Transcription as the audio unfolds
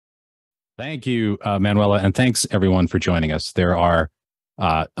Thank you, Manuela, and thanks everyone for joining us. There are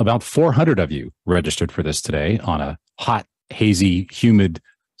about 400 of you registered for this today on a hot, hazy, humid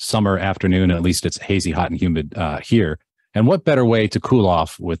summer afternoon. At least it's hazy, hot, and humid here. And what better way to cool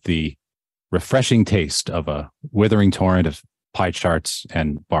off with the refreshing taste of a withering torrent of pie charts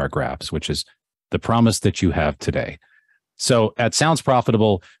and bar graphs, which is the promise that you have today. So at Sounds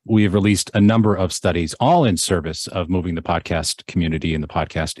Profitable, we have released a number of studies, all in service of moving the podcast community and the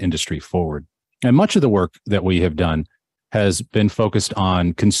podcast industry forward. And much of the work that we have done has been focused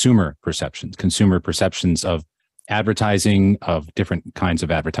on consumer perceptions of advertising, of different kinds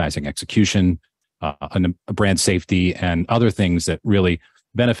of advertising execution, brand safety, and other things that really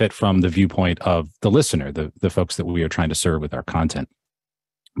benefit from the viewpoint of the listener, the folks that we are trying to serve with our content.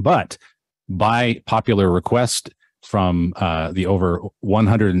 But by popular request, from the over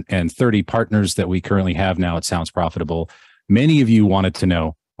 130 partners that we currently have now at Sounds Profitable, many of you wanted to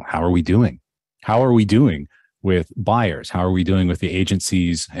know, how are we doing? How are we doing with buyers? How are we doing with the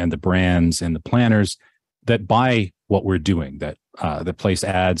agencies and the brands and the planners that buy what we're doing, that place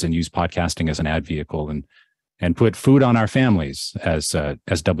ads and use podcasting as an ad vehicle and put food on our families, as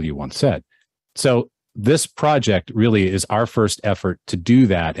W once said. So this project really is our first effort to do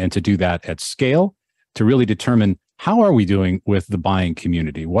that, and to do that at scale, to really determine, how are we doing with the buying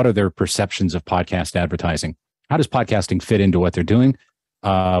community? What are their perceptions of podcast advertising? How does podcasting fit into what they're doing?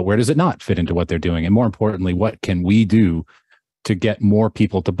 Where does it not fit into what they're doing? And more importantly, what can we do to get more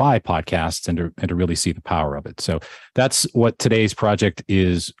people to buy podcasts and to really see the power of it? So that's what today's project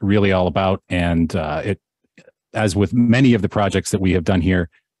is really all about. And as with many of the projects that we have done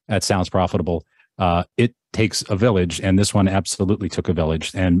here at Sounds Profitable, it takes a village, and this one absolutely took a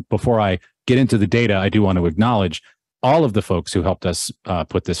village. And before I get into the data, I do want to acknowledge all of the folks who helped us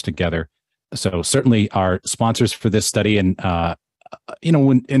put this together. So certainly our sponsors for this study. And,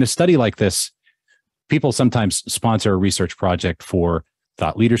 when in a study like this, people sometimes sponsor a research project for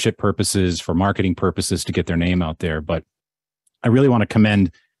thought leadership purposes, for marketing purposes, to get their name out there. But I really want to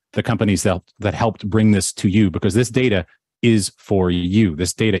commend the companies that helped bring this to you, because this data is for you.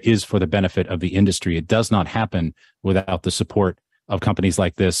 This data is for the benefit of the industry. It does not happen without the support of companies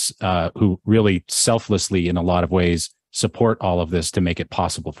like this, who really selflessly, in a lot of ways, support all of this to make it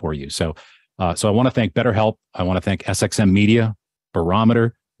possible for you. So I want to thank BetterHelp. I want to thank SXM Media,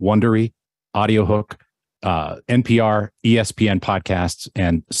 Barometer, Wondery, AudioHook, NPR, ESPN Podcasts,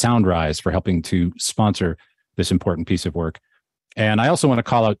 and Soundrise for helping to sponsor this important piece of work. And I also want to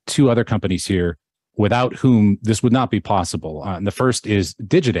call out two other companies here without whom this would not be possible. And the first is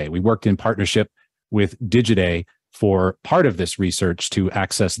Digiday. We worked in partnership with Digiday for part of this research to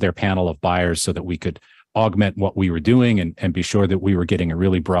access their panel of buyers so that we could augment what we were doing and be sure that we were getting a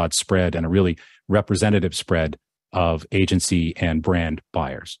really broad spread and a really representative spread of agency and brand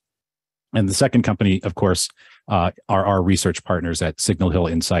buyers. And the second company, of course, are our research partners at Signal Hill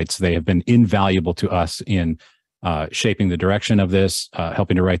Insights. They have been invaluable to us in shaping the direction of this,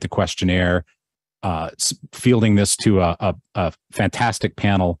 helping to write the questionnaire, fielding this to a fantastic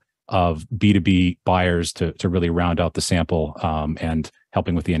panel of B2B buyers to really round out the sample, and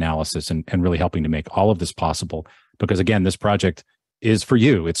helping with the analysis and really helping to make all of this possible. Because again, this project is for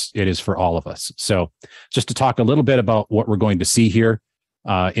you. It is for all of us. So just to talk a little bit about what we're going to see here.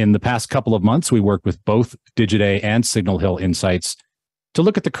 In the past couple of months, we worked with both Digiday and Signal Hill Insights to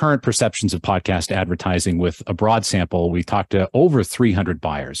look at the current perceptions of podcast advertising with a broad sample. We talked to over 300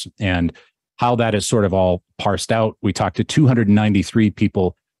 buyers, and how that is sort of all parsed out. We talked to 293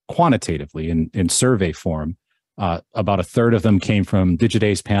 people quantitatively in survey form. About a third of them came from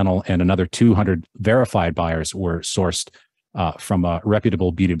Digiday's panel, and another 200 verified buyers were sourced from a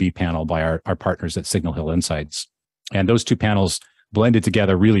reputable B2B panel by our partners at Signal Hill Insights. And those two panels blended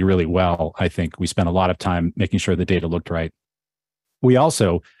together really, really well. I think we spent a lot of time making sure the data looked right. We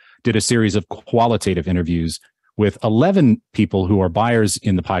also did a series of qualitative interviews with 11 people who are buyers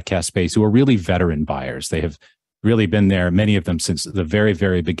in the podcast space, who are really veteran buyers. They have really been there, many of them, since the very,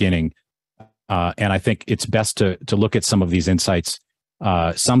 very beginning. And I think it's best to look at some of these insights.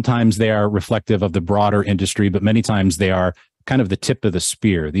 Sometimes they are reflective of the broader industry, but many times they are kind of the tip of the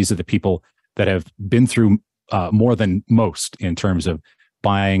spear. These are the people that have been through more than most in terms of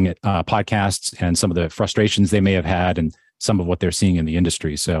buying podcasts and some of the frustrations they may have had and some of what they're seeing in the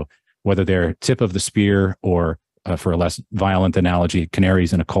industry. So whether they're tip of the spear or, for a less violent analogy,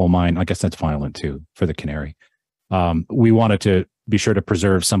 canaries in a coal mine, I guess that's violent too for the canary. We wanted to be sure to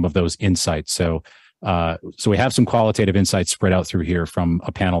preserve some of those insights. So we have some qualitative insights spread out through here from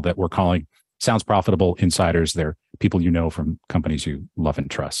a panel that we're calling Sounds Profitable Insiders. They're people you know from companies you love and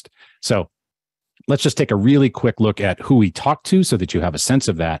trust. So let's just take a really quick look at who we talked to so that you have a sense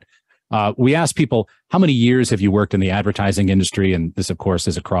of that. We asked people, how many years have you worked in the advertising industry? And this, of course,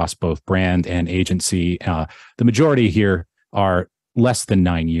 is across both brand and agency. The majority here are less than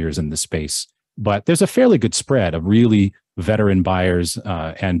 9 years in the space, but there's a fairly good spread of really veteran buyers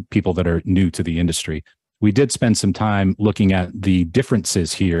and people that are new to the industry. We did spend some time looking at the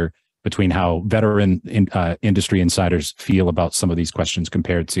differences here between how veteran industry insiders feel about some of these questions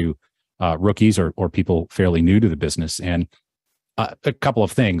compared to rookies or people fairly new to the business. And a couple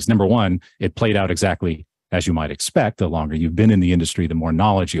of things. Number one, it played out exactly as you might expect. The longer you've been in the industry, the more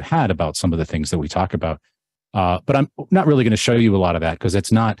knowledge you had about some of the things that we talk about. But I'm not really going to show you a lot of that because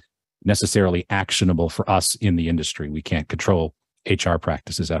it's not necessarily actionable for us in the industry. We can't control HR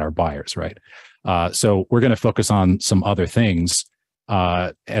practices at our buyers, right? So we're going to focus on some other things,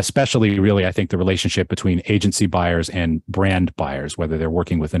 especially really, I think, the relationship between agency buyers and brand buyers, whether they're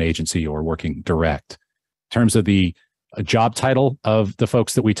working with an agency or working direct. In terms of the job title of the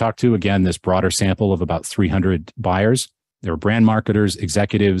folks that we talked to, again, this broader sample of about 300 buyers. There were brand marketers,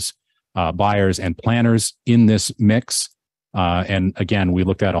 executives, buyers, and planners in this mix. And again, we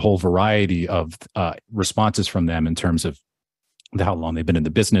looked at a whole variety of responses from them in terms of how long they've been in the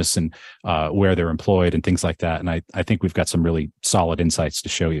business and where they're employed and things like that. And I think we've got some really solid insights to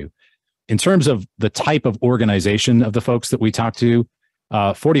show you. In terms of the type of organization of the folks that we talked to,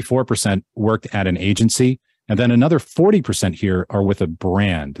 44% worked at an agency. And then another 40% here are with a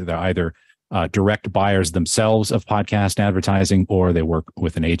brand. They're either direct buyers themselves of podcast advertising or they work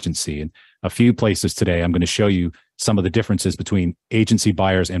with an agency. And a few places today, I'm going to show you some of the differences between agency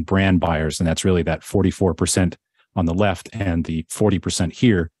buyers and brand buyers. And that's really that 44% on the left and the 40%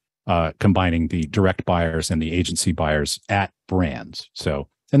 here, combining the direct buyers and the agency buyers at brands. So,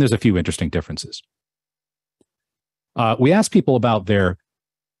 and there's a few interesting differences. We asked people about their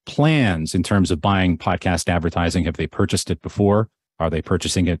plans in terms of buying podcast advertising. Have they purchased it before? Are they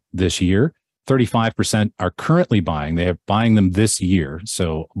purchasing it this year? 35% are currently buying. They are buying them this year.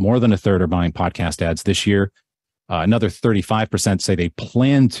 So more than a third are buying podcast ads this year. Another 35% say they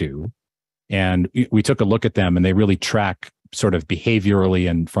plan to. And we took a look at them and they really track sort of behaviorally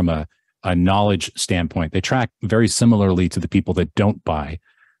and from a knowledge standpoint. They track very similarly to the people that don't buy.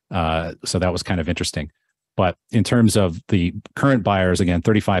 So that was kind of interesting. But in terms of the current buyers, again,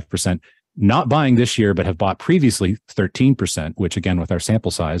 35% not buying this year, but have bought previously, 13%, which again, with our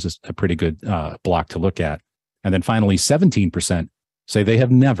sample size is a pretty good block to look at. And then finally, 17% say they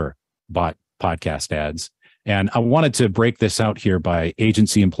have never bought podcast ads. And I wanted to break this out here by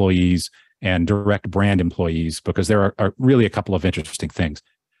agency employees and direct brand employees, because there are really a couple of interesting things.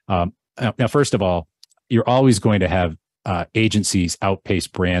 Now, first of all, you're always going to have agencies outpace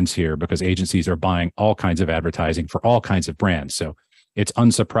brands here because agencies are buying all kinds of advertising for all kinds of brands. So it's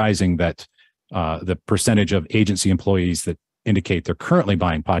unsurprising that the percentage of agency employees that indicate they're currently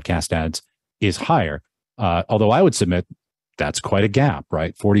buying podcast ads is higher. Although I would submit that's quite a gap,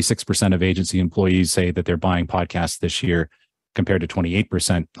 right? 46% of agency employees say that they're buying podcasts this year compared to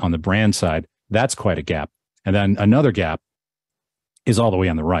 28% on the brand side. That's quite a gap. And then another gap is all the way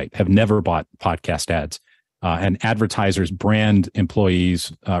on the right, have never bought podcast ads. And advertisers, brand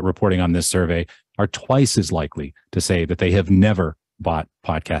employees reporting on this survey are twice as likely to say that they have never bought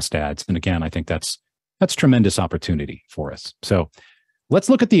podcast ads. And again, I think that's tremendous opportunity for us. So let's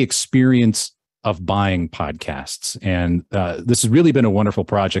look at the experience of buying podcasts. And this has really been a wonderful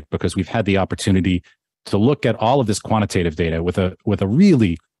project because we've had the opportunity to look at all of this quantitative data with a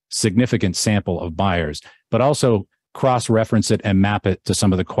really significant sample of buyers, but also cross-reference it and map it to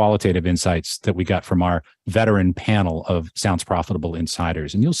some of the qualitative insights that we got from our veteran panel of Sounds Profitable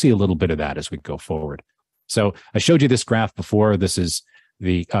insiders. And you'll see a little bit of that as we go forward. So I showed you this graph before. This is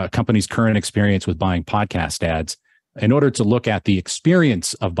the company's current experience with buying podcast ads. In order to look at the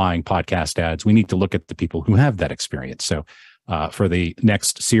experience of buying podcast ads, we need to look at the people who have that experience. So for the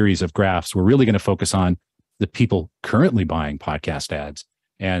next series of graphs, we're really going to focus on the people currently buying podcast ads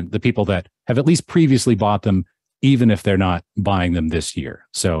and the people that have at least previously bought them, even if they're not buying them this year.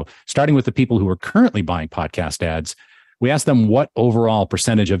 So starting with the people who are currently buying podcast ads, we asked them what overall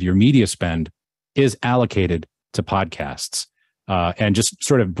percentage of your media spend is allocated to podcasts. And just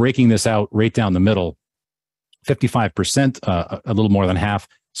sort of breaking this out right down the middle, 55%, a little more than half,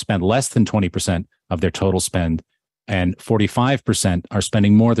 spend less than 20% of their total spend, and 45% are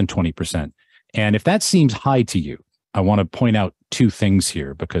spending more than 20%. And if that seems high to you, I want to point out two things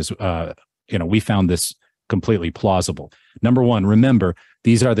here because we found this completely plausible. Number one, remember,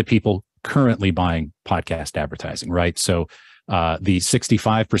 these are the people currently buying podcast advertising, right? So the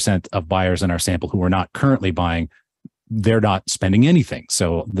 65% of buyers in our sample who are not currently buying, they're not spending anything.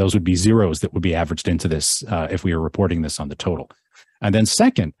 So those would be zeros that would be averaged into this if we were reporting this on the total. And then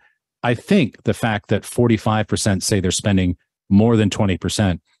second, I think the fact that 45% say they're spending more than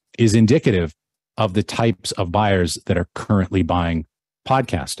 20% is indicative of the types of buyers that are currently buying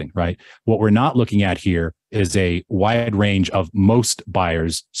podcasting, right? What we're not looking at here is a wide range of most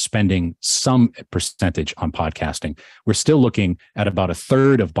buyers spending some percentage on podcasting. We're still looking at about a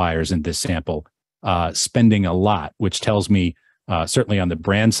third of buyers in this sample spending a lot, which tells me certainly on the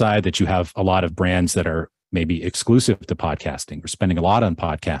brand side that you have a lot of brands that are maybe exclusive to podcasting or spending a lot on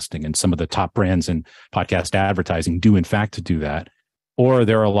podcasting, and some of the top brands in podcast advertising do in fact do that. Or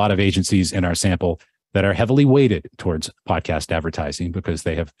there are a lot of agencies in our sample that are heavily weighted towards podcast advertising because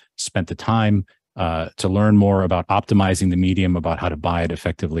they have spent the time to learn more about optimizing the medium, about how to buy it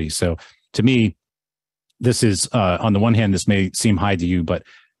effectively. So to me, this is, on the one hand, this may seem high to you, but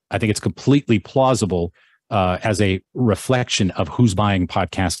I think it's completely plausible as a reflection of who's buying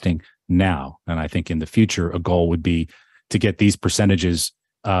podcasting now. And I think in the future, a goal would be to get these percentages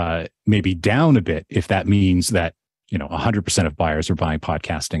maybe down a bit, if that means that 100% of buyers are buying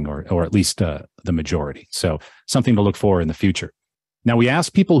podcasting, or at least the majority. So something to look for in the future. Now, we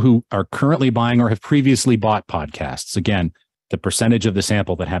asked people who are currently buying or have previously bought podcasts, again, the percentage of the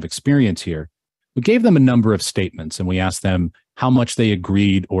sample that have experience here. We gave them a number of statements, and we asked them how much they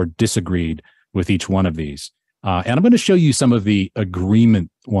agreed or disagreed with each one of these. And I'm going to show you some of the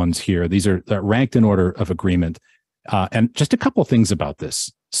agreement ones here. These are ranked in order of agreement. And just a couple things about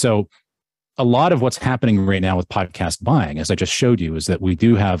this. So a lot of what's happening right now with podcast buying, as I just showed you, is that we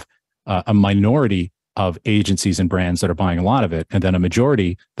do have a minority of agencies and brands that are buying a lot of it, and then a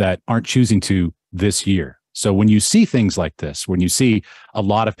majority that aren't choosing to this year. So when you see things like this, when you see a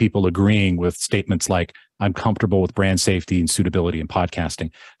lot of people agreeing with statements like, I'm comfortable with brand safety and suitability in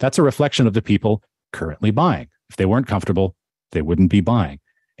podcasting, that's a reflection of the people currently buying. If they weren't comfortable, they wouldn't be buying.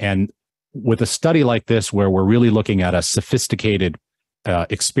 And with a study like this, where we're really looking at a sophisticated,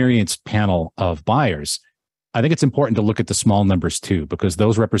 experienced panel of buyers, I think it's important to look at the small numbers too, because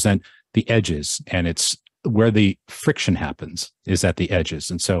those represent the edges, and it's where the friction happens is at the edges.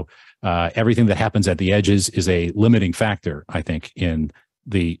 And so everything that happens at the edges is a limiting factor, I think, in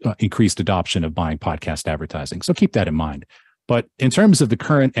the increased adoption of buying podcast advertising. So keep that in mind. But in terms of the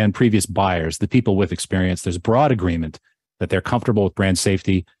current and previous buyers, the people with experience, there's broad agreement that they're comfortable with brand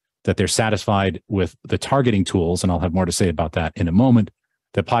safety, that they're satisfied with the targeting tools, and I'll have more to say about that in a moment,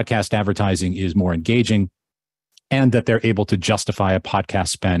 that podcast advertising is more engaging, and that they're able to justify a podcast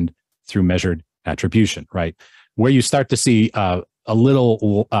spend through measured attribution, right? Where you start to see a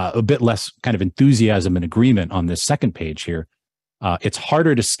bit less kind of enthusiasm and agreement on this second page here. It's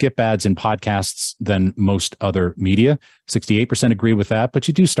harder to skip ads in podcasts than most other media. 68% agree with that, but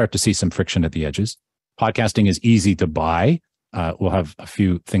you do start to see some friction at the edges. Podcasting is easy to buy. We'll have a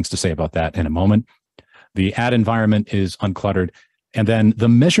few things to say about that in a moment. The ad environment is uncluttered. And then the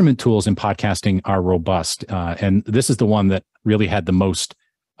measurement tools in podcasting are robust. And this is the one that really had the most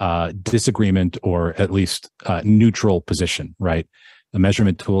disagreement, or at least neutral position, right? The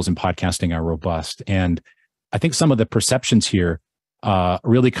measurement tools in podcasting are robust. And I think some of the perceptions here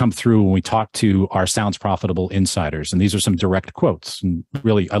really come through when we talk to our Sounds Profitable insiders. And these are some direct quotes. And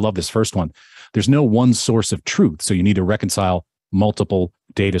really, I love this first one. There's no one source of truth, so you need to reconcile multiple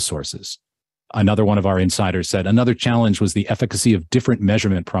data sources. Another one of our insiders said another challenge was the efficacy of different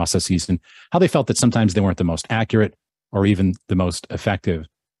measurement processes and how they felt that sometimes they weren't the most accurate or even the most effective.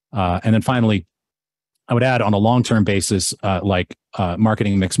 And then finally, I would add on a long-term basis, like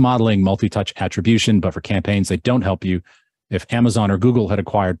marketing mix modeling, multi-touch attribution, but for campaigns, they don't help you. If Amazon or Google had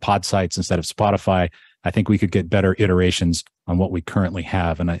acquired pod sites instead of Spotify, I think we could get better iterations on what we currently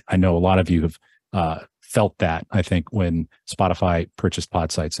have. And I know a lot of you have felt that, I think, when Spotify purchased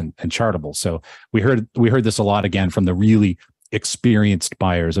pod sites and Chartable. So we heard this a lot, again, from the really experienced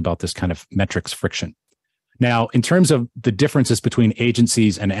buyers about this kind of metrics friction. Now, in terms of the differences between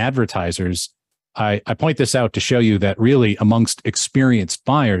agencies and advertisers, I point this out to show you that really amongst experienced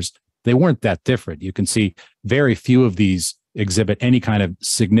buyers, they weren't that different. You can see very few of these exhibit any kind of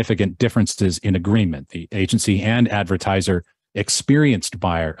significant differences in agreement. The agency and advertiser experienced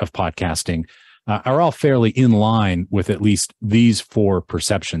buyer of podcasting are all fairly in line with at least these four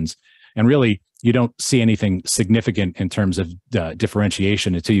perceptions. And really, you don't see anything significant in terms of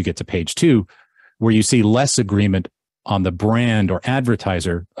differentiation until you get to page 2, where you see less agreement on the brand or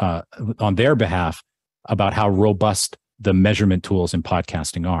advertiser on their behalf about how robust the measurement tools in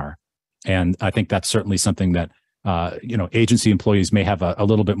podcasting are. And I think that's certainly something that agency employees may have a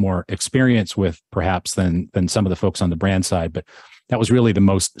little bit more experience with, perhaps, than some of the folks on the brand side. But that was really the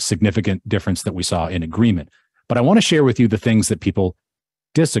most significant difference that we saw in agreement. But I want to share with you the things that people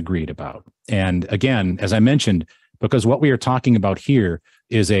disagreed about. And again, as I mentioned, because what we are talking about here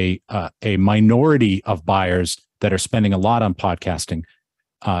is a minority of buyers that are spending a lot on podcasting,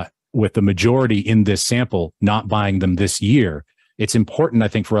 with the majority in this sample not buying them this year, it's important, I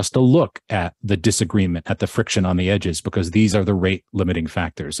think, for us to look at the disagreement, at the friction on the edges, because these are the rate limiting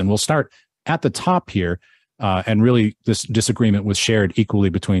factors. And we'll start at the top here. And really, this disagreement was shared equally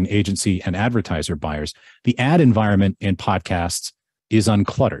between agency and advertiser buyers. The ad environment in podcasts is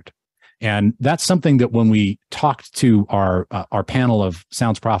uncluttered. And that's something that when we talked to our panel of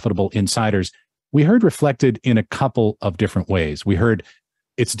Sounds Profitable insiders, we heard reflected in a couple of different ways. We heard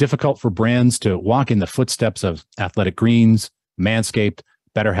it's difficult for brands to walk in the footsteps of Athletic Greens, Manscaped,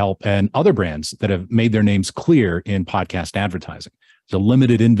 BetterHelp, and other brands that have made their names clear in podcast advertising. There's a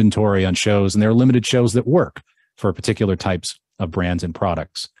limited inventory on shows, and there are limited shows that work for particular types of brands and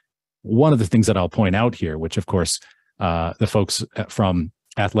products. One of the things that I'll point out here, which of course the folks from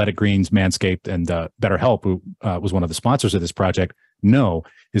Athletic Greens, Manscaped, and BetterHelp, who was one of the sponsors of this project, know,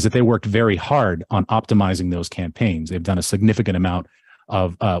 is that they worked very hard on optimizing those campaigns. They've done a significant amount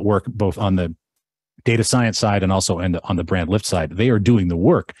of work both on the data science side and also on the brand lift side. They are doing the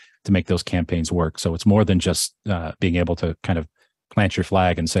work to make those campaigns work. So it's more than just being able to kind of plant your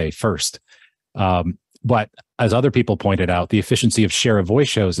flag and say first. But as other people pointed out, the efficiency of share of voice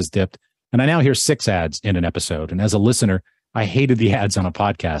shows has dipped. And I now hear 6 ads in an episode. And as a listener, I hated the ads on a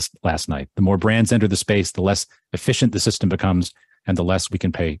podcast last night. The more brands enter the space, the less efficient the system becomes, and the less we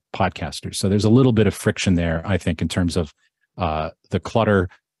can pay podcasters. So there's a little bit of friction there, I think, in terms of the clutter.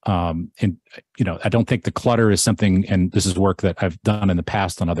 And I don't think the clutter is something, and this is work that I've done in the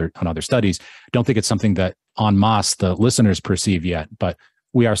past on other studies. Don't think it's something that en masse the listeners perceive yet, but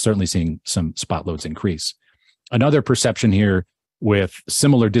we are certainly seeing some spot loads increase. Another perception here with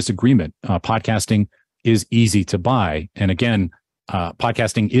similar disagreement, podcasting is easy to buy. And again,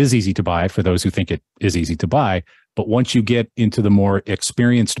 podcasting is easy to buy for those who think it is easy to buy. But once you get into the more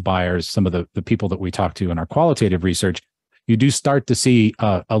experienced buyers, some of the people that we talk to in our qualitative research, you do start to see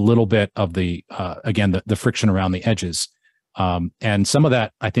a little bit of the friction around the edges. And some of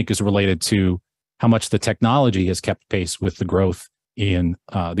that, I think, is related to how much the technology has kept pace with the growth in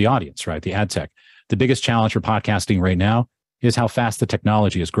the audience, right? The ad tech. The biggest challenge for podcasting right now is how fast the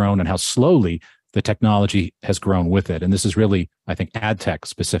technology has grown and how slowly the technology has grown with it. And this is really, I think, ad tech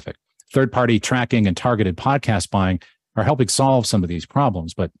specific. Third-party tracking and targeted podcast buying are helping solve some of these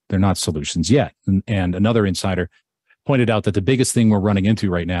problems, but they're not solutions yet. And another insider pointed out that the biggest thing we're running into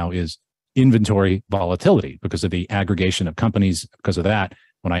right now is inventory volatility because of the aggregation of companies. Because of that,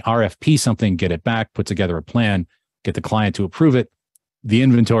 when I RFP something, get it back, put together a plan, get the client to approve it, the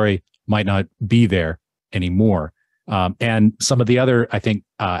inventory might not be there anymore. And some of the other, I think,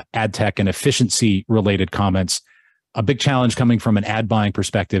 ad tech and efficiency related comments, a big challenge coming from an ad buying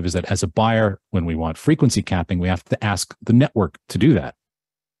perspective is that as a buyer, when we want frequency capping, we have to ask the network to do that.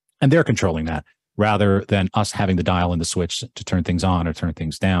 And they're controlling that rather than us having the dial and the switch to turn things on or turn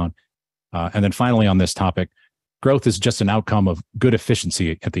things down. And then finally on this topic, growth is just an outcome of good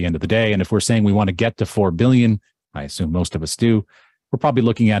efficiency at the end of the day. And if we're saying we want to get to 4 billion, I assume most of us do, we're probably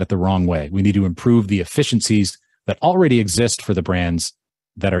looking at it the wrong way. We need to improve the efficiencies that already exist for the brands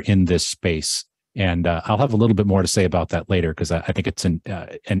that are in this space. And I'll have a little bit more to say about that later, because I think it's an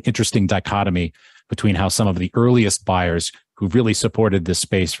interesting dichotomy between how some of the earliest buyers who really supported this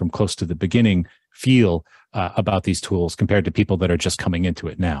space from close to the beginning feel about these tools compared to people that are just coming into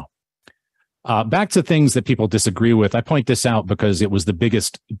it now. Back to things that people disagree with. I point this out because it was the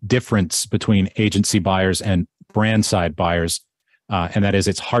biggest difference between agency buyers and brand side buyers. And that is,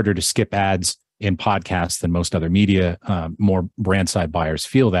 it's harder to skip ads in podcasts than most other media. More brand side buyers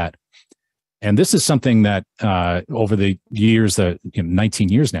feel that. And this is something that over the years, 19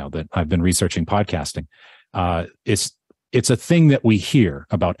 years now that I've been researching podcasting, it's a thing that we hear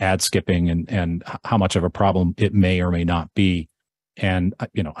about ad skipping and how much of a problem it may or may not be. And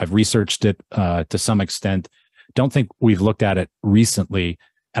I've researched it to some extent. Don't think we've looked at it recently,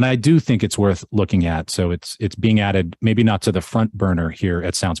 and I do think it's worth looking at. So it's being added, maybe not to the front burner here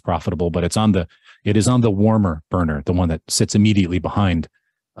at Sounds Profitable, but it is on the warmer burner, the one that sits immediately behind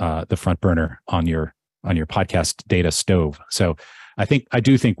the front burner on your podcast data stove. So I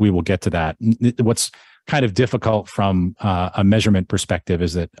do think we will get to that. What's kind of difficult from a measurement perspective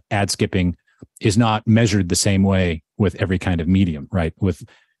is that ad skipping is not measured the same way with every kind of medium, right? With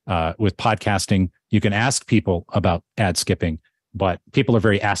podcasting, you can ask people about ad skipping, but people are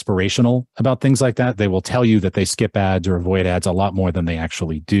very aspirational about things like that. They will tell you that they skip ads or avoid ads a lot more than they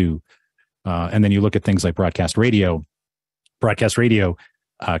actually do. And then you look at things like broadcast radio. Broadcast radio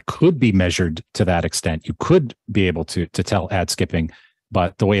could be measured to that extent. You could be able to tell ad skipping,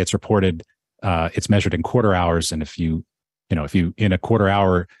 but the way it's reported, it's measured in quarter hours. And if you if you in a quarter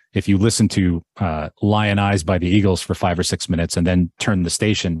hour, if you listen to Lion Eyes by the Eagles for 5 or 6 minutes and then turn the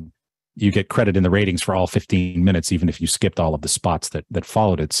station, you get credit in the ratings for all 15 minutes, even if you skipped all of the spots that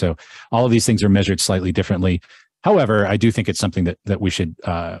followed it. So all of these things are measured slightly differently. However, I do think it's something that we should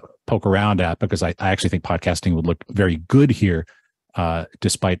poke around at, because I actually think podcasting would look very good here,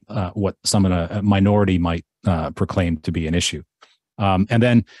 despite what some in a minority might proclaim to be an issue. And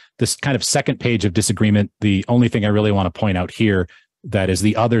then this kind of second page of disagreement, the only thing I really want to point out here that is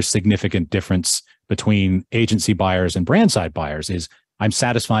the other significant difference between agency buyers and brand side buyers is I'm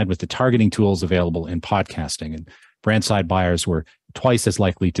satisfied with the targeting tools available in podcasting, and brand side buyers were twice as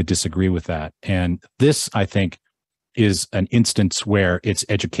likely to disagree with that. And this, I think, is an instance where it's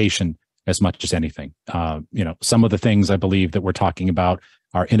education as much as anything. Some of the things I believe that we're talking about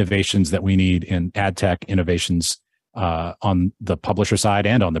are innovations that we need in ad tech, innovations on the publisher side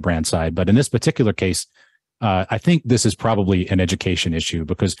and on the brand side. But in this particular case, I think this is probably an education issue,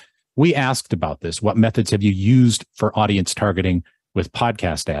 because we asked about this. What methods have you used for audience targeting with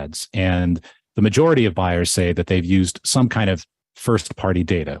podcast ads? And the majority of buyers say that they've used some kind of first-party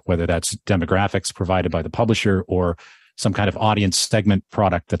data, whether that's demographics provided by the publisher or some kind of audience segment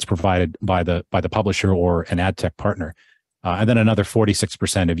product that's provided by the publisher or an ad tech partner. And then another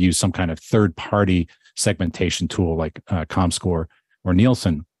 46% have used some kind of third-party segmentation tool like Comscore or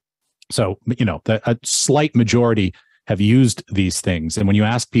Nielsen. So, a slight majority have used these things. And when you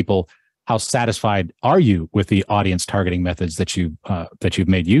ask people, how satisfied are you with the audience targeting methods that you've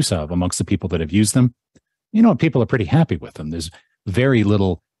made use of amongst the people that have used them? People are pretty happy with them. There's very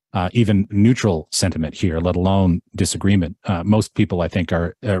little even neutral sentiment here, let alone disagreement. Most people, I think,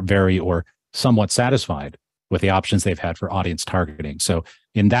 are very or somewhat satisfied with the options they've had for audience targeting. So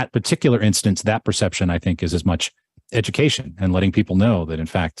in that particular instance, that perception, I think, is as much education and letting people know that, in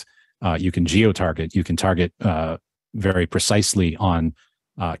fact, you can geo-target, you can target very precisely on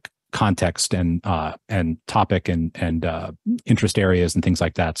context and topic and interest areas and things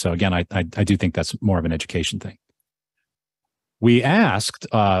like that. So again, I do think that's more of an education thing. We asked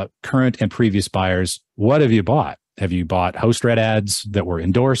current and previous buyers, what have you bought? Have you bought host read ads that were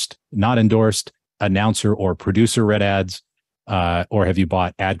endorsed, not endorsed, announcer or producer read ads, or have you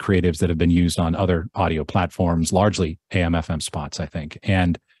bought ad creatives that have been used on other audio platforms, largely AM/FM spots, I think.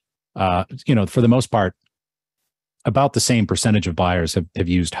 And for the most part, about the same percentage of buyers have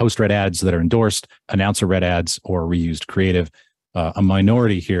used host read ads that are endorsed, announcer read ads, or reused creative. A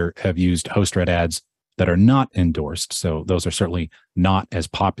minority here have used host read ads that are not endorsed. So those are certainly not as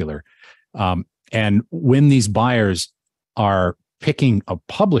popular. And when these buyers are picking a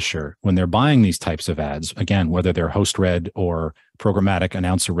publisher, when they're buying these types of ads, again, whether they're host read or programmatic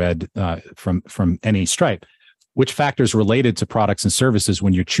announcer read from any stripe, which factors related to products and services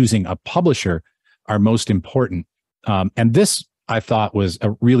when you're choosing a publisher are most important? And this, I thought, was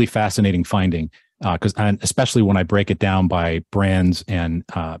a really fascinating finding, because especially when I break it down by brands and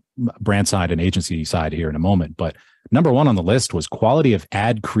brand side and agency side here in a moment. But number one on the list was quality of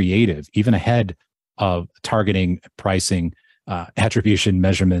ad creative, even ahead of targeting, pricing, attribution,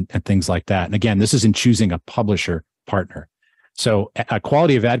 measurement, and things like that. And again, this is in choosing a publisher partner. So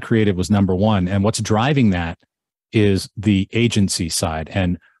quality of ad creative was number one. And what's driving that is the agency side.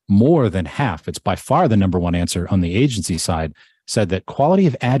 And more than half, it's by far the number one answer on the agency side, said that quality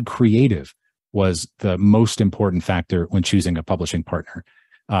of ad creative was the most important factor when choosing a publishing partner.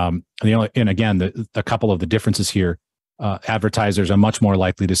 And again, a couple of the differences here, advertisers are much more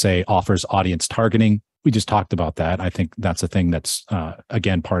likely to say offers audience targeting. We just talked about that. I think that's a thing that's,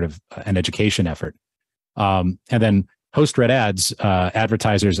 again, part of an education effort. And then host read ads,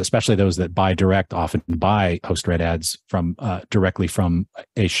 advertisers, especially those that buy direct, often buy host read ads from directly from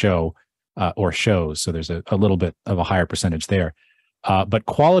a show or shows. So there's a little bit of a higher percentage there. But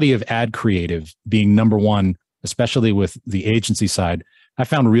quality of ad creative being number one, especially with the agency side, I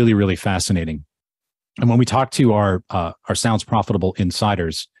found really, really fascinating. And when we talked to our Sounds Profitable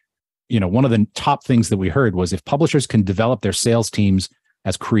insiders, one of the top things that we heard was if publishers can develop their sales teams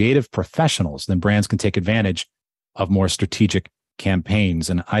as creative professionals, then brands can take advantage of more strategic campaigns.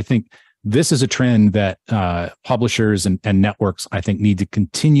 And I think this is a trend that publishers and networks, I think, need to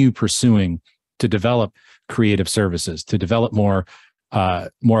continue pursuing to develop creative services, to develop more of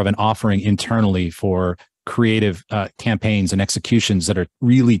an offering internally for creative campaigns and executions that are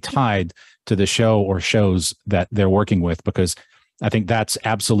really tied to the show or shows that they're working with, because I think that's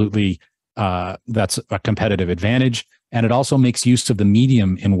absolutely, that's a competitive advantage. And it also makes use of the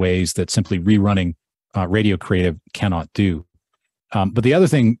medium in ways that simply rerunning radio creative cannot do. But the other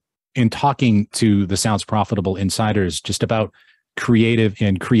thing in talking to the Sounds Profitable insiders just about creative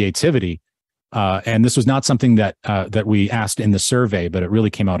and creativity and this was not something that that we asked in the survey, but it really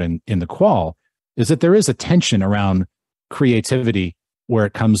came out in the qual, is that there is a tension around creativity where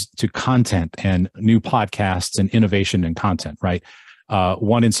it comes to content and new podcasts and innovation and content, right?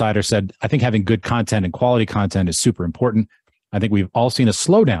 One insider said, I think having good content and quality content is super important. I think we've all seen a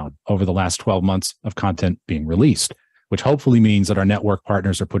slowdown over the last 12 months of content being released, which hopefully means that our network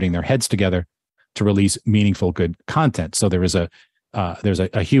partners are putting their heads together to release meaningful, good content. So there's a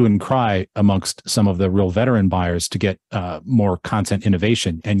hue and cry amongst some of the real veteran buyers to get more content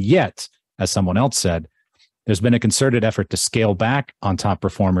innovation. And yet, as someone else said, there's been a concerted effort to scale back on top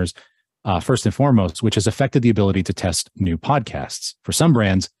performers, first and foremost, which has affected the ability to test new podcasts. For some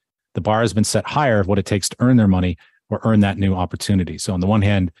brands, the bar has been set higher of what it takes to earn their money or earn that new opportunity. So on the one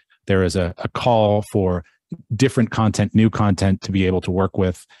hand, there is a call for different content, new content to be able to work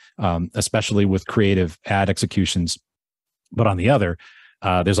with, especially with creative ad executions. But on the other,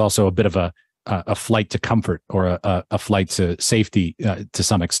 there's also a bit of a flight to comfort or a flight to safety to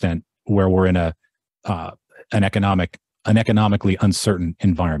some extent, where we're in an economically uncertain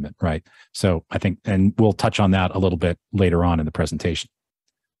environment, right? So I think, and we'll touch on that a little bit later on in the presentation.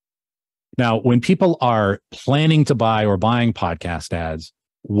 Now, when people are planning to buy or buying podcast ads,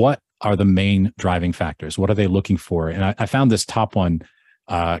 what are the main driving factors? What are they looking for? And I found this top one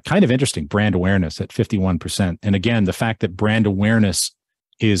kind of interesting, brand awareness at 51%. And again, the fact that brand awareness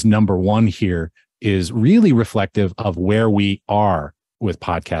is number one here is really reflective of where we are with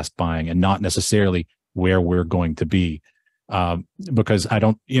podcast buying and not necessarily where we're going to be. Because I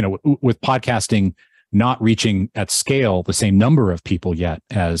don't, with podcasting not reaching at scale the same number of people yet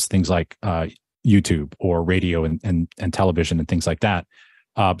as things like YouTube or radio and television and things like that,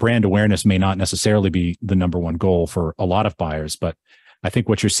 brand awareness may not necessarily be the number one goal for a lot of buyers. But I think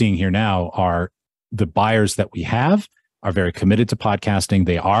what you're seeing here now are the buyers that we have are very committed to podcasting.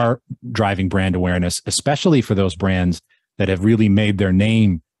 They are driving brand awareness, especially for those brands that have really made their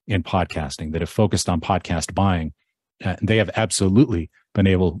name in podcasting, that have focused on podcast buying. They have absolutely been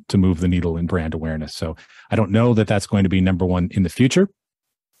able to move the needle in brand awareness. So I don't know that that's going to be number one in the future.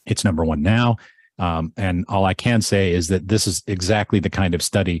 It's number one now. And all I can say is that this is exactly the kind of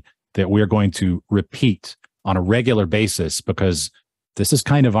study that we're going to repeat on a regular basis, because this is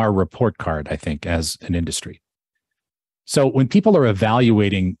kind of our report card, I think, as an industry. So when people are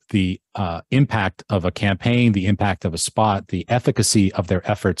evaluating the impact of a campaign, the impact of a spot, the efficacy of their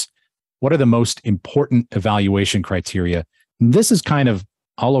efforts, what are the most important evaluation criteria? This is kind of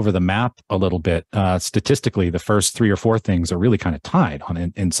all over the map a little bit. Statistically, the first three or four things are really kind of tied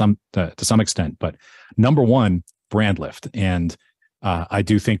on in some to some extent. But number one, brand lift. And I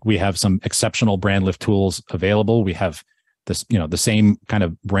do think we have some exceptional brand lift tools available. We have this, the same kind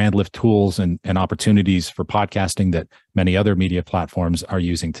of brand lift tools and opportunities for podcasting that many other media platforms are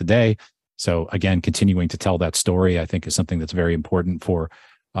using today. So again, continuing to tell that story, I think, is something that's very important for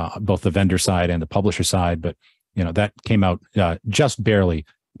both the vendor side and the publisher side. But that came out just barely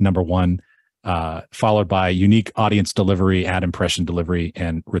number one, followed by unique audience delivery, ad impression delivery,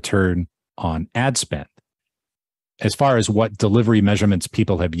 and return on ad spend. As far as what delivery measurements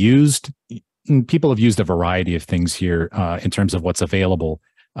people have used a variety of things here in terms of what's available.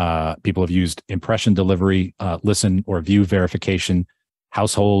 People have used impression delivery, listen or view verification,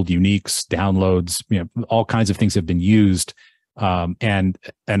 household uniques, downloads, all kinds of things have been used. And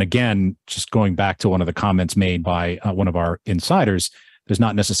again, just going back to one of the comments made by one of our insiders, there's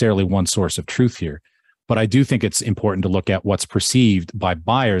not necessarily one source of truth here. But I do think it's important to look at what's perceived by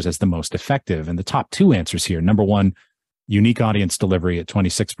buyers as the most effective. And the top two answers here, number one, unique audience delivery at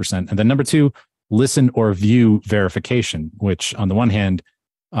 26%. And then number two, listen or view verification, which on the one hand,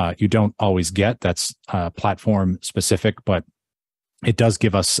 you don't always get. That's platform specific, but it does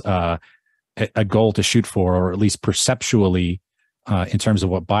give us a goal to shoot for, or at least perceptually, in terms of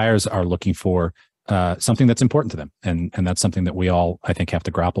what buyers are looking for, something that's important to them. And that's something that we all, I think, have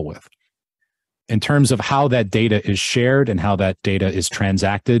to grapple with. In terms of how that data is shared and how that data is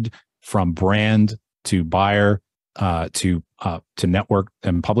transacted from brand to buyer to network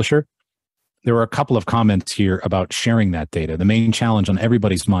and publisher, there were a couple of comments here about sharing that data. The main challenge on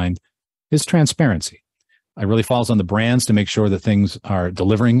everybody's mind is transparency. It really falls on the brands to make sure that things are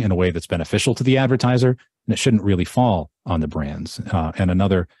delivering in a way that's beneficial to the advertiser, and it shouldn't really fall on the brands. And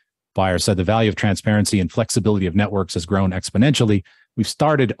another buyer said the value of transparency and flexibility of networks has grown exponentially. We've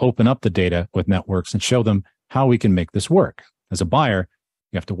started to open up the data with networks and show them how we can make this work. As a buyer,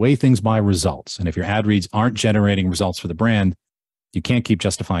 you have to weigh things by results. And if your ad reads aren't generating results for the brand, you can't keep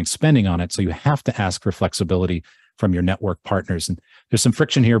justifying spending on it. So you have to ask for flexibility from your network partners. And there's some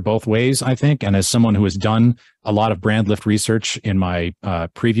friction here both ways, I think. And as someone who has done a lot of brand lift research in my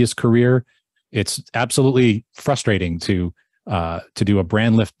previous career, It's absolutely frustrating to do a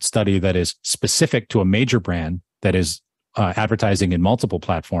brand lift study that is specific to a major brand that is advertising in multiple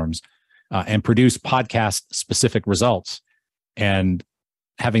platforms and produce podcast specific results, and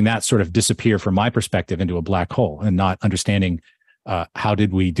having that sort of disappear from my perspective into a black hole, and not understanding how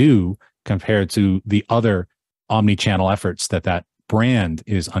did we do compared to the other omni-channel efforts that brand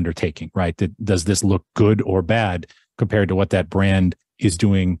is undertaking, right? Does this look good or bad compared to what that brand is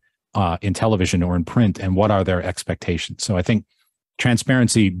doing in television or in print, and what are their expectations? So I think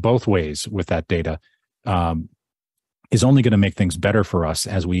transparency both ways with that data is only going to make things better for us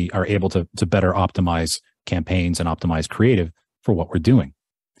as we are able to better optimize campaigns and optimize creative for what we're doing.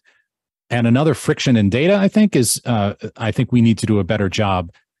 And another friction in data, I think, is I think we need to do a better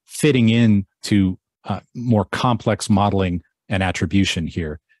job fitting in to more complex modeling and attribution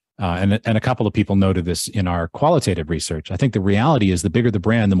here. And a couple of people noted this in our qualitative research. I think the reality is the bigger the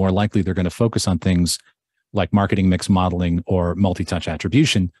brand, the more likely they're going to focus on things like marketing mix modeling or multi-touch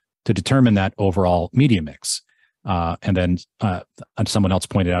attribution to determine that overall media mix. And then someone else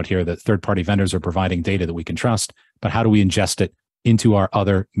pointed out here that third-party vendors are providing data that we can trust, but how do we ingest it into our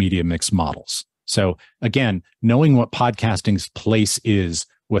other media mix models? So again, knowing what podcasting's place is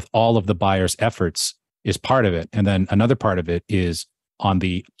with all of the buyer's efforts is part of it. And then another part of it is on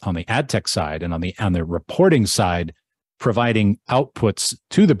the ad tech side and on the reporting side, providing outputs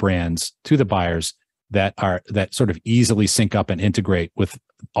to the brands, to the buyers that sort of easily sync up and integrate with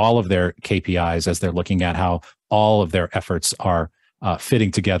all of their KPIs as they're looking at how all of their efforts are fitting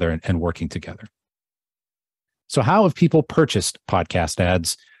together and working together. So how have people purchased podcast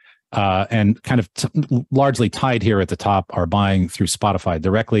ads? And kind of largely tied here at the top are buying through Spotify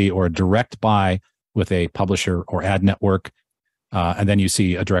directly, or a direct buy with a publisher or ad network. And then you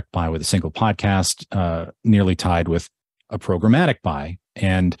see a direct buy with a single podcast, nearly tied with a programmatic buy.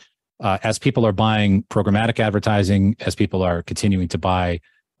 And as people are buying programmatic advertising, as people are continuing to buy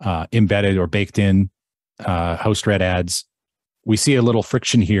embedded or baked in host-read ads, we see a little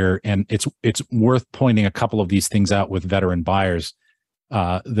friction here. And it's worth pointing a couple of these things out with veteran buyers.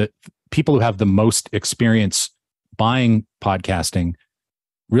 That people who have the most experience buying podcasting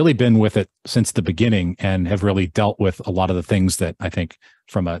really been with it since the beginning and have really dealt with a lot of the things that I think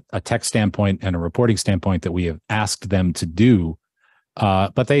from a tech standpoint and a reporting standpoint that we have asked them to do.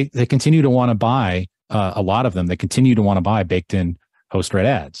 But they continue to want to buy, a lot of them, they continue to want to buy baked in host-read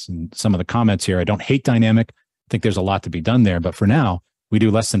ads. And some of the comments here, I don't hate dynamic. I think there's a lot to be done there. But for now, we do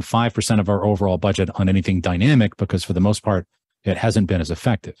less than 5% of our overall budget on anything dynamic because for the most part, it hasn't been as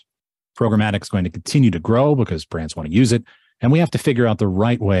effective. Programmatic is going to continue to grow because brands want to use it. And we have to figure out the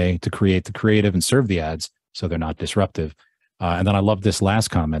right way to create the creative and serve the ads so they're not disruptive. And then I love this last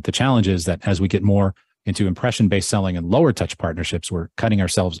comment. The challenge is that as we get more into impression-based selling and lower touch partnerships, we're cutting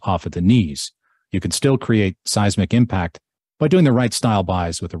ourselves off at the knees. You can still create seismic impact by doing the right style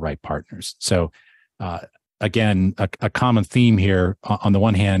buys with the right partners. So again, a common theme here on the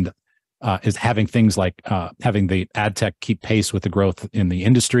one hand, is having things like having the ad tech keep pace with the growth in the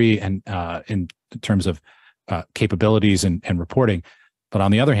industry and in terms of capabilities and reporting. But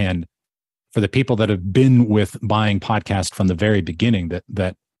on the other hand, for the people that have been with buying podcasts from the very beginning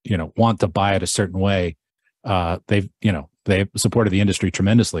that want to buy it a certain way, they've supported the industry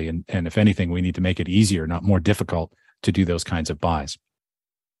tremendously. And if anything, we need to make it easier, not more difficult to do those kinds of buys.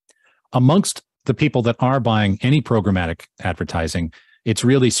 Amongst the people that are buying any programmatic advertising, it's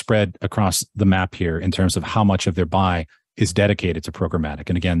really spread across the map here in terms of how much of their buy is dedicated to programmatic.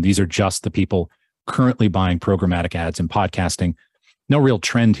 And again, these are just the people currently buying programmatic ads in podcasting. No real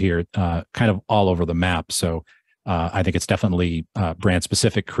trend here, kind of all over the map. So I think it's definitely brand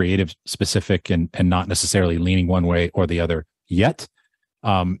specific, creative specific, and not necessarily leaning one way or the other yet.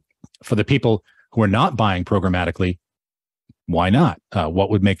 For the people who are not buying programmatically, why not? What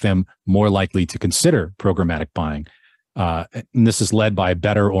would make them more likely to consider programmatic buying? And this is led by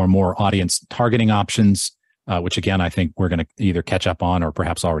better or more audience targeting options, which again, I think we're going to either catch up on or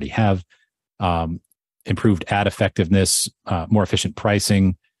perhaps already have. Improved ad effectiveness, more efficient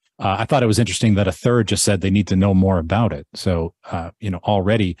pricing. I thought it was interesting that a third just said they need to know more about it. So,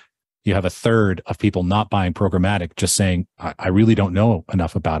 already you have a third of people not buying programmatic just saying, I really don't know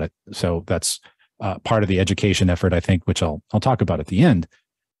enough about it. So that's part of the education effort, I think, which I'll talk about at the end.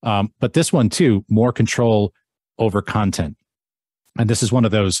 But this one too, more control over content. And this is one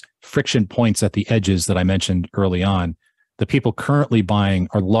of those friction points at the edges that I mentioned early on. The people currently buying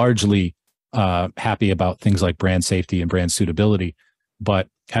are largely happy about things like brand safety and brand suitability. But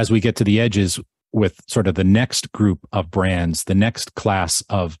as we get to the edges with sort of the next group of brands, the next class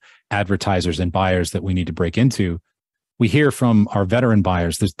of advertisers and buyers that we need to break into, we hear from our veteran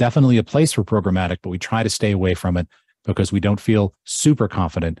buyers, there's definitely a place for programmatic, but we try to stay away from it because we don't feel super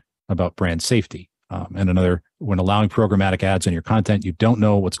confident about brand safety. When allowing programmatic ads on your content, you don't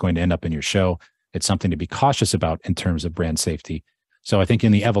know what's going to end up in your show. It's something to be cautious about in terms of brand safety. So I think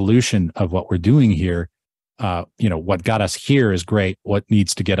in the evolution of what we're doing here, what got us here is great. What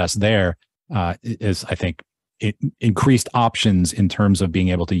needs to get us there is, I think, increased options in terms of being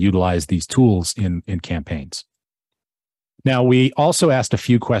able to utilize these tools in campaigns. Now, we also asked a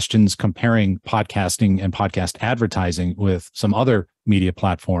few questions comparing podcasting and podcast advertising with some other media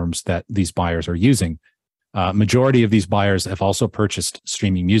platforms that these buyers are using. Majority of these buyers have also purchased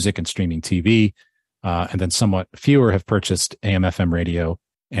streaming music and streaming TV, and then somewhat fewer have purchased AM/FM radio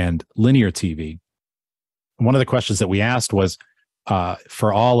and linear TV. One of the questions that we asked was,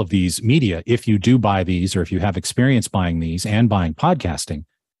 for all of these media, if you do buy these or if you have experience buying these and buying podcasting,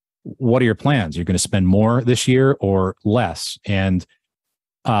 what are your plans? You're going to spend more this year or less? And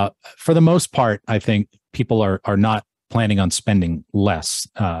for the most part, I think people are not planning on spending less.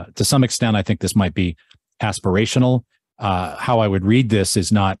 To some extent, I think this might be aspirational. How I would read this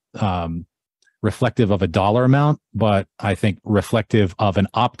is not reflective of a dollar amount, but I think reflective of an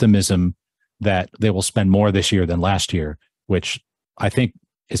optimism that they will spend more this year than last year, which I think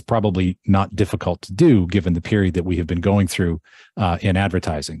is probably not difficult to do given the period that we have been going through in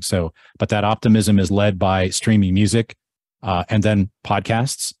advertising. So, but that optimism is led by streaming music and then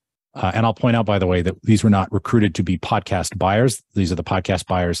podcasts. And I'll point out, by the way, that these were not recruited to be podcast buyers. These are the podcast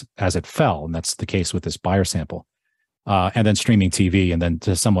buyers as it fell. And that's the case with this buyer sample. And then streaming TV, and then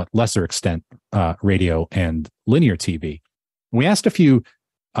to somewhat lesser extent, radio and linear TV. We asked a few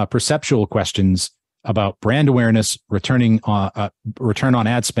perceptual questions about brand awareness, return on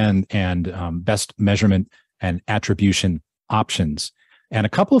ad spend, and best measurement and attribution options. And a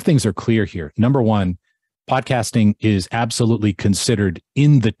couple of things are clear here. Number one, podcasting is absolutely considered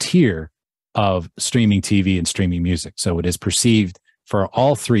in the tier of streaming TV and streaming music. So it is perceived for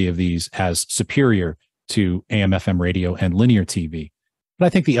all three of these as superior to AM/FM radio and linear TV. But I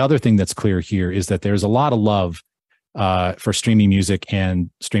think the other thing that's clear here is that there's a lot of love for streaming music and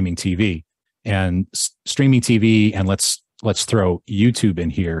streaming TV. And streaming TV, and let's throw YouTube in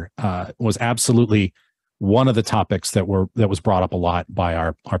here, was absolutely one of the topics that was brought up a lot by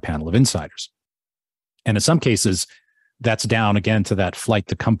our panel of insiders. And in some cases, that's down again to that flight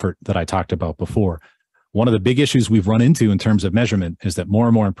to comfort that I talked about before. One of the big issues we've run into in terms of measurement is that more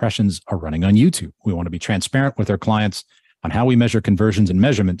and more impressions are running on YouTube. We want to be transparent with our clients on how we measure conversions and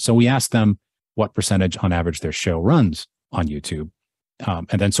measurement. So we ask them what percentage on average their show runs on YouTube.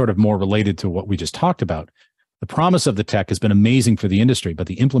 And then sort of more related to what we just talked about, the promise of the tech has been amazing for the industry, but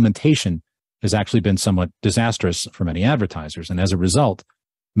the implementation has actually been somewhat disastrous for many advertisers. And as a result,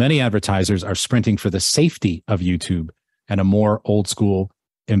 many advertisers are sprinting for the safety of YouTube and a more old school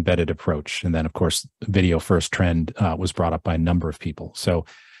embedded approach. And then, of course, video first trend was brought up by a number of people. So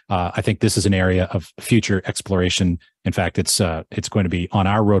I think this is an area of future exploration. In fact, it's going to be on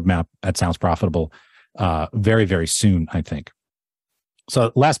our roadmap at Sounds Profitable very, very soon, I think.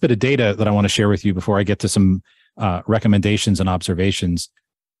 So last bit of data that I want to share with you before I get to some recommendations and observations.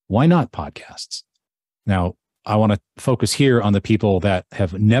 Why not podcasts? Now, I want to focus here on the people that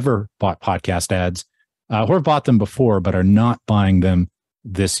have never bought podcast ads or have bought them before, but are not buying them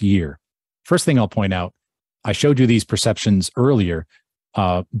this year. First thing I'll point out, I showed you these perceptions earlier,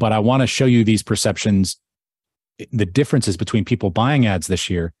 but I want to show you these perceptions, the differences between people buying ads this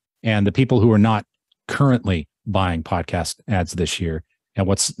year and the people who are not currently buying podcast ads this year. And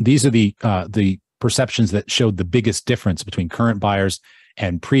these are the perceptions that showed the biggest difference between current buyers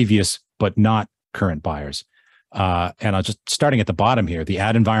and previous but not current buyers. And I'll just starting at the bottom here, the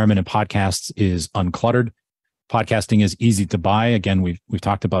ad environment in podcasts is uncluttered. Podcasting is easy to buy. Again, we've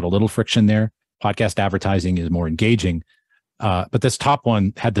talked about a little friction there. Podcast advertising is more engaging. But this top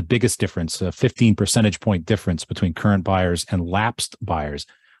one had the biggest difference, a 15 percentage point difference between current buyers and lapsed buyers.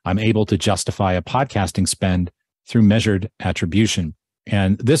 I'm able to justify a podcasting spend through measured attribution.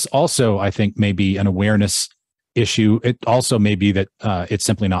 And this also, I think, may be an awareness issue. It also may be that it's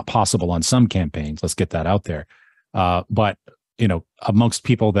simply not possible on some campaigns. Let's get that out there. But amongst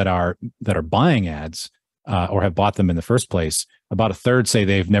people that are buying ads or have bought them in the first place, about a third say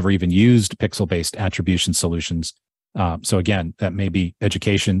they've never even used pixel-based attribution solutions. So again, that may be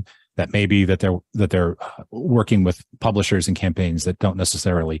education. That may be that they're working with publishers and campaigns that don't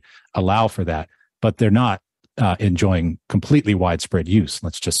necessarily allow for that, but they're not enjoying completely widespread use.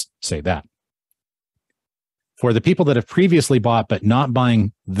 Let's just say that. For the people that have previously bought but not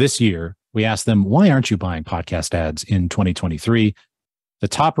buying this year, we asked them, why aren't you buying podcast ads in 2023? The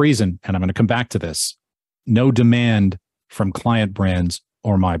top reason, and I'm going to come back to this, no demand from client brands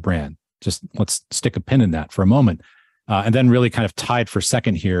or my brand? Just let's stick a pin in that for a moment. And then really kind of tied for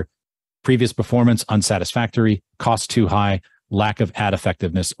second here, previous performance unsatisfactory, cost too high, lack of ad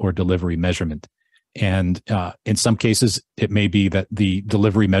effectiveness or delivery measurement. And in some cases, it may be that the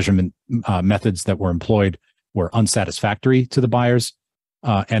delivery measurement methods that were employed were unsatisfactory to the buyers.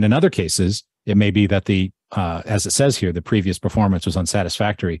 And in other cases, it may be that as it says here, the previous performance was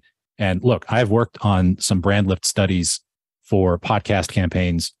unsatisfactory. And look, I've worked on some brand lift studies for podcast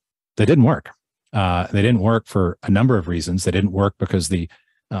campaigns that didn't work. They didn't work for a number of reasons. They didn't work because the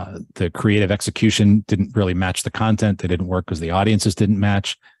creative execution didn't really match the content. They didn't work because the audiences didn't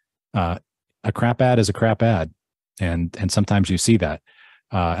match. A crap ad is a crap ad. And sometimes you see that.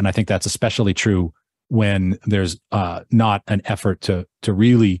 And I think that's especially true when there's not an effort to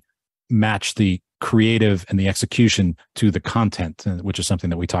really match the creative and the execution to the content, which is something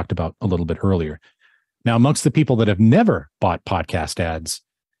that we talked about a little bit earlier. Now, amongst the people that have never bought podcast ads,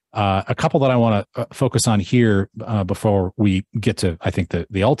 a couple that I want to focus on here before we get to, I think,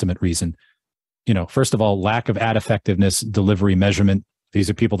 the ultimate reason. First of all, lack of ad effectiveness, delivery measurement. These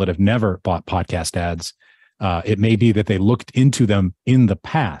are people that have never bought podcast ads. It may be that they looked into them in the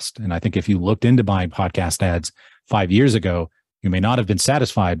past. And I think if you looked into buying podcast ads 5 years ago, you may not have been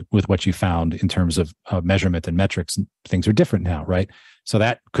satisfied with what you found in terms of measurement and metrics. Things are different now, right? So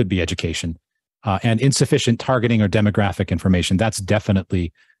that could be education. And insufficient targeting or demographic information. That's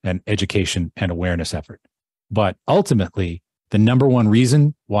definitely an education and awareness effort. But ultimately, the number one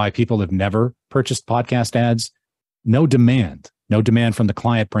reason why people have never purchased podcast ads, no demand from the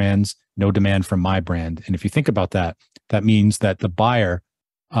client brands, no demand from my brand. And if you think about that, that means that the buyer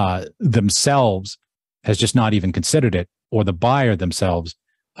themselves has just not even considered it, or the buyer themselves,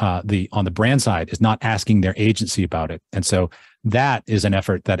 on the brand side, is not asking their agency about it. And so that is an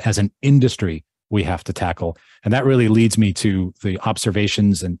effort that as an industry, we have to tackle. And that really leads me to the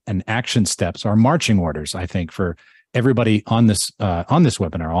observations and action steps, our marching orders, I think, for everybody on this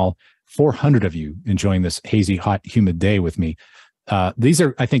webinar, all 400 of you enjoying this hazy, hot, humid day with me. These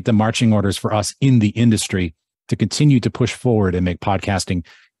are, I think, the marching orders for us in the industry to continue to push forward and make podcasting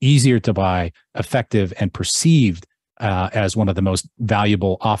easier to buy, effective, and perceived as one of the most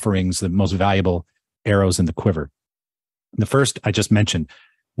valuable offerings, the most valuable arrows in the quiver. The first I just mentioned,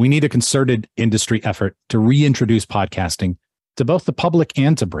 we need a concerted industry effort to reintroduce podcasting to both the public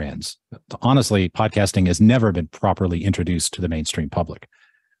and to brands. Honestly, podcasting has never been properly introduced to the mainstream public.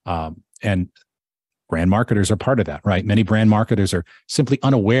 And brand marketers are part of that, right? Many brand marketers are simply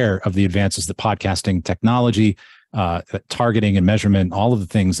unaware of the advances that podcasting technology, targeting and measurement, all of the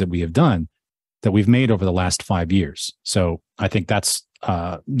things that we have done, that we've made over the last 5 years. So I think that's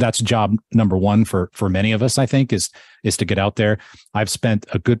job number one for many of us, I think, is to get out there. I've spent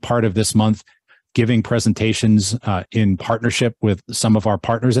a good part of this month giving presentations in partnership with some of our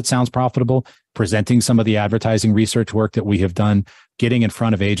partners at Sounds Profitable, presenting some of the advertising research work that we have done, getting in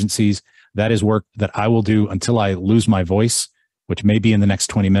front of agencies. That is work that I will do until I lose my voice, which may be in the next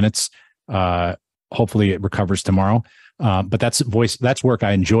 20 minutes. Hopefully it recovers tomorrow. But that's work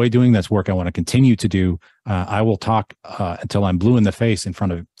I enjoy doing. That's work I want to continue to do. I will talk until I'm blue in the face in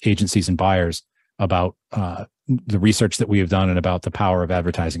front of agencies and buyers about the research that we have done and about the power of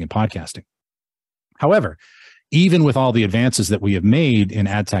advertising and podcasting. However, even with all the advances that we have made in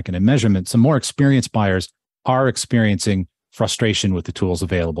ad tech and in measurement, some more experienced buyers are experiencing frustration with the tools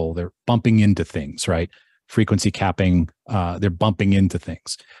available. They're bumping into things, right? Frequency capping, they're bumping into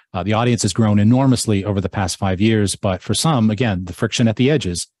things. The audience has grown enormously over the past 5 years, but for some, again, the friction at the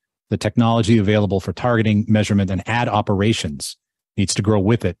edges, the technology available for targeting, measurement, and ad operations needs to grow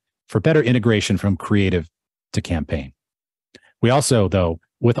with it for better integration from creative to campaign. We also, though,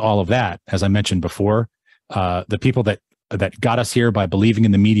 with all of that, as I mentioned before, the people that got us here by believing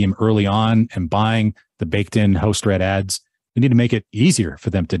in the medium early on and buying the baked-in host-read ads, we need to make it easier for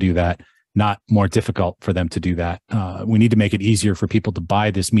them to do that, not more difficult for them to do that. We need to make it easier for people to buy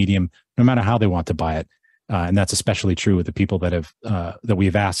this medium, no matter how they want to buy it. And that's especially true with the people that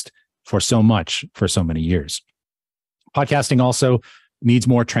we've asked for so much for so many years. Podcasting also needs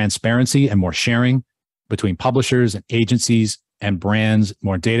more transparency and more sharing between publishers and agencies and brands,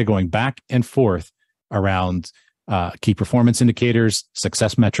 more data going back and forth around key performance indicators,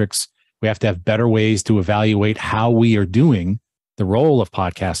 success metrics. We have to have better ways to evaluate how we are doing the role of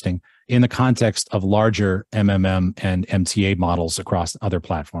podcasting in the context of larger MMM and MTA models across other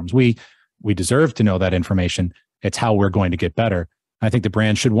platforms. We deserve to know that information. It's how we're going to get better. I think the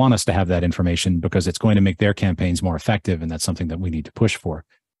brand should want us to have that information because it's going to make their campaigns more effective, and that's something that we need to push for.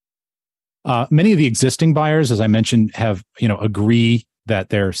 Many of the existing buyers, as I mentioned, have agree that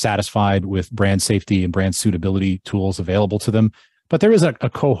they're satisfied with brand safety and brand suitability tools available to them. But there is a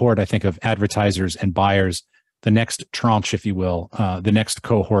cohort, I think, of advertisers and buyers, the next tranche, if you will, the next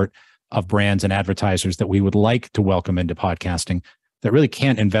cohort of brands and advertisers that we would like to welcome into podcasting that really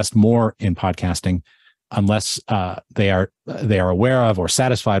can't invest more in podcasting unless they are aware of or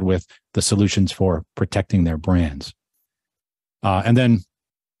satisfied with the solutions for protecting their brands. And then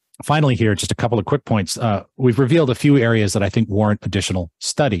finally here, just a couple of quick points. We've revealed a few areas that I think warrant additional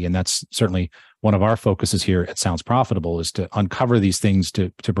study, and that's certainly one of our focuses here at Sounds Profitable, is to uncover these things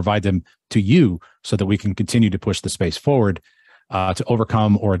to provide them to you so that we can continue to push the space forward to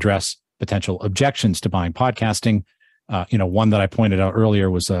overcome or address potential objections to buying podcasting. One that I pointed out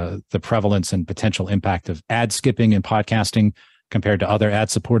earlier was the prevalence and potential impact of ad skipping in podcasting compared to other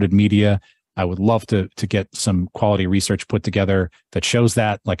ad-supported media. I would love to get some quality research put together that shows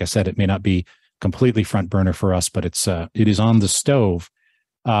that. Like I said, it may not be completely front burner for us, but it is on the stove.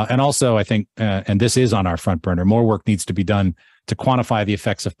 And also, I think, and this is on our front burner, more work needs to be done to quantify the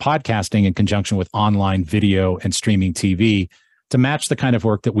effects of podcasting in conjunction with online video and streaming TV to match the kind of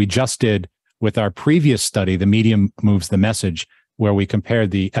work that we just did with our previous study, The Medium Moves the Message, where we compared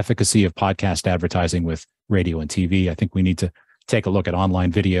the efficacy of podcast advertising with radio and TV. I think we need to take a look at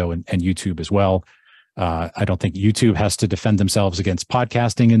online video and YouTube as well. I don't think YouTube has to defend themselves against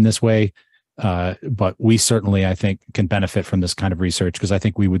podcasting in this way, but we certainly, I think, can benefit from this kind of research because I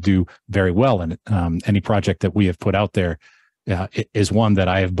think we would do very well in it. Any project that we have put out there is one that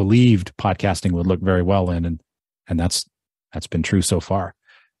I have believed podcasting would look very well in, and that's been true so far.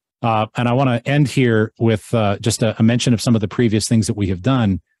 And I want to end here with just a mention of some of the previous things that we have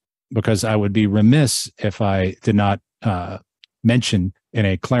done, because I would be remiss if I did not mention in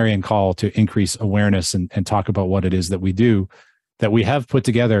a clarion call to increase awareness and talk about what it is that we do, that we have put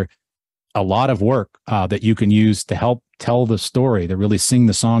together a lot of work that you can use to help tell the story, to really sing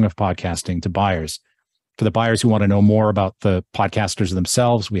the song of podcasting to buyers. For the buyers who want to know more about the podcasters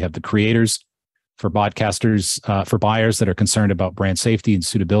themselves, we have the creators. For podcasters, for buyers that are concerned about brand safety and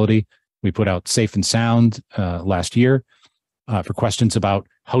suitability, we put out Safe and Sound last year. For questions about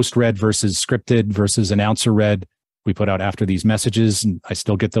host read versus scripted versus announcer read, we put out After These Messages, and I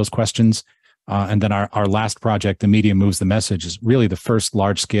still get those questions. And then our last project, The Medium Moves the Message, is really the first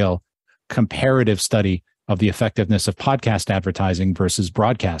large-scale comparative study of the effectiveness of podcast advertising versus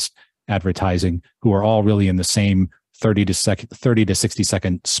broadcast advertising, who are all really in the same 30 to 60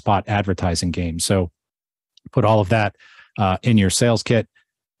 second spot advertising game. So put all of that in your sales kit.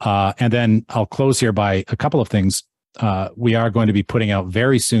 And then I'll close here by a couple of things. We are going to be putting out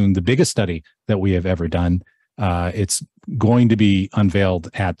very soon the biggest study that we have ever done. It's going to be unveiled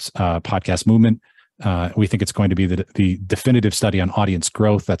at Podcast Movement. We think it's going to be the definitive study on audience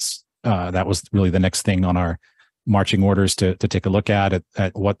growth. That was really the next thing on our marching orders to take a look at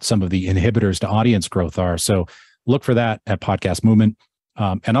what some of the inhibitors to audience growth are. So look for that at Podcast Movement.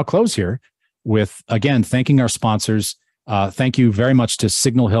 And I'll close here with, again, thanking our sponsors. Thank you very much to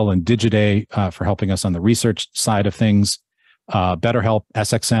Signal Hill and Digiday for helping us on the research side of things. BetterHelp,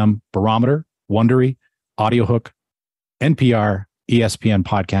 SXM, Barometer, Wondery, AudioHook, NPR, ESPN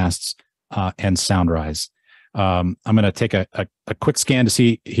Podcasts, and Soundrise. I'm going to take a quick scan to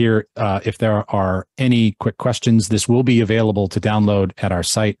see here if there are any quick questions. This will be available to download at our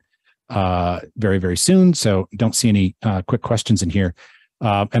site very, very soon. So don't see any quick questions in here.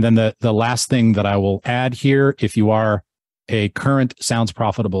 And then the last thing that I will add here, if you are a current Sounds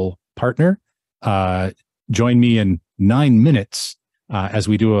Profitable partner, join me in 9 minutes as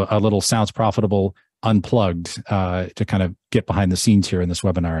we do a little Sounds Profitable Unplugged to kind of get behind the scenes here in this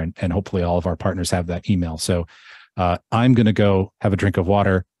webinar. And hopefully all of our partners have that email. So I'm going to go have a drink of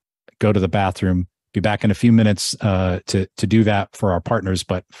water, go to the bathroom, be back in a few minutes to do that for our partners.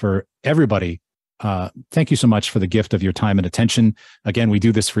 But for everybody, thank you so much for the gift of your time and attention. Again, we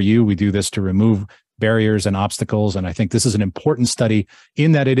do this for you. We do this to remove barriers and obstacles. And I think this is an important study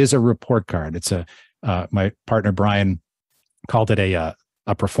in that it is a report card. It's my partner, Brian, called it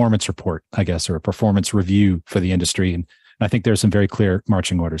a performance report, I guess, or a performance review for the industry. And I think there's some very clear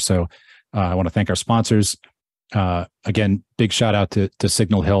marching orders. So I want to thank our sponsors. Again, big shout out to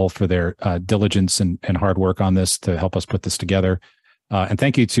Signal Hill for their diligence and hard work on this to help us put this together. And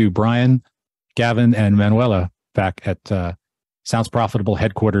thank you to Brian, Gavin, and Manuela back at Sounds Profitable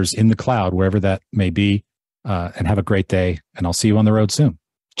headquarters in the cloud, wherever that may be. And have a great day. And I'll see you on the road soon.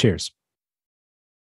 Cheers.